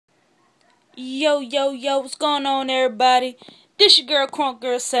Yo, yo, yo, what's going on, everybody? This your girl, Crunk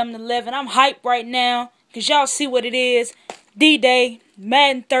Girl 711. I'm hyped right now, because y'all see what it is. D-Day,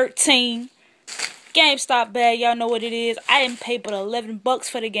 Madden 13, GameStop bag, y'all know what it is. I didn't pay but $11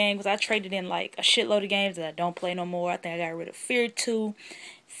 for the game, because I traded in like a shitload of games that I don't play no more. I think I got rid of Fear 2,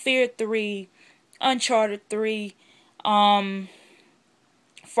 Fear 3, Uncharted 3, Far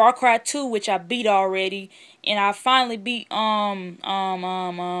Cry 2, which I beat already, and I finally beat,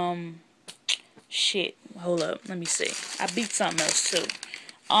 shit. Hold up. Let me see. I beat something else too.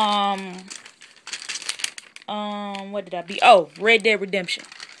 Um, what did I beat? Oh, Red Dead Redemption.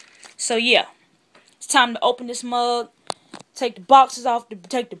 So yeah, it's time to open this mug. Take the boxes off.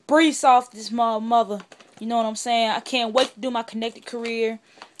 Take the briefs off this mother. You know what I'm saying? I can't wait to do my connected career.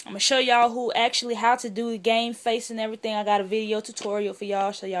 I'm gonna show y'all how to do the game face and everything. I got a video tutorial for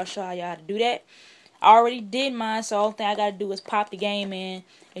y'all, so y'all show y'all how to do that. I already did mine, so all thing I gotta do is pop the game in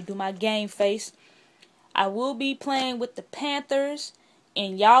and do my game face. I will be playing with the Panthers,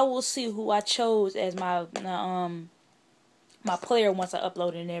 and y'all will see who I chose as my player once I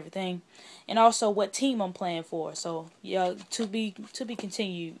upload it and everything, and also what team I'm playing for. So yeah, to be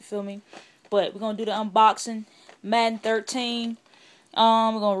continued. You feel me? But we're gonna do the unboxing. Madden 13. We're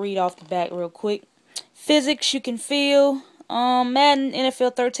gonna read off the back real quick. Physics you can feel. Madden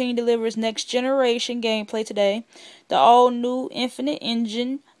NFL 13 delivers next generation gameplay today. The all-new Infinite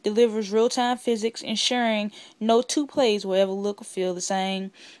Engine delivers real-time physics, ensuring no two plays will ever look or feel the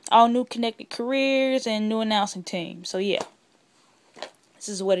same. All new connected careers and new announcing team. So yeah, this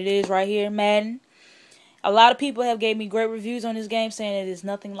is what it is right here, Madden. A lot of people have gave me great reviews on this game, saying it is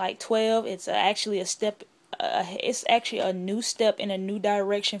nothing like 12. It's actually a step. It's actually a new step in a new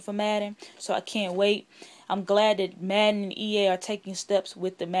direction for Madden. So I can't wait. I'm glad that Madden and EA are taking steps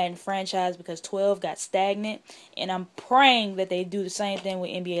with the Madden franchise, because 12 got stagnant, and I'm praying that they do the same thing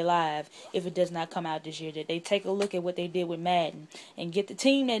with NBA Live if it does not come out this year. That they take a look at what they did with Madden and get the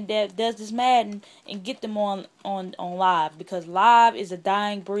team that does this Madden and get them on Live, because Live is a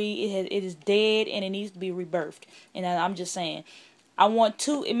dying breed. It is dead, and it needs to be rebirthed. And I'm just saying. I want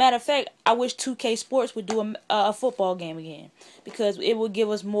to. As a matter of fact, I wish 2K Sports would do a football game again, because it would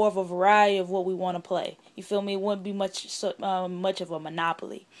give us more of a variety of what we want to play. You feel me? It wouldn't be much of a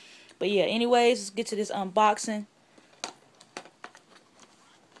monopoly. But yeah, anyways, let's get to this unboxing.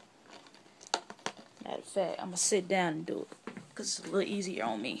 Matter of fact, I'm gonna sit down and do it, because it's a little easier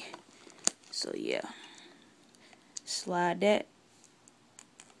on me. So yeah, slide that.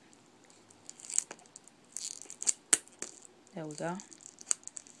 There we go.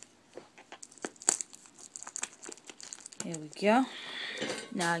 Here we go.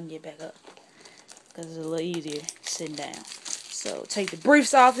 Now I can get back up, because it's a little easier sitting down. So take the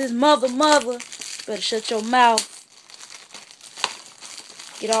briefs off this mother. Better shut your mouth.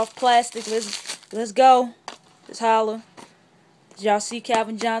 Get off plastic. Let's go. Let's holler. Did y'all see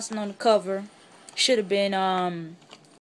Calvin Johnson on the cover? Should have been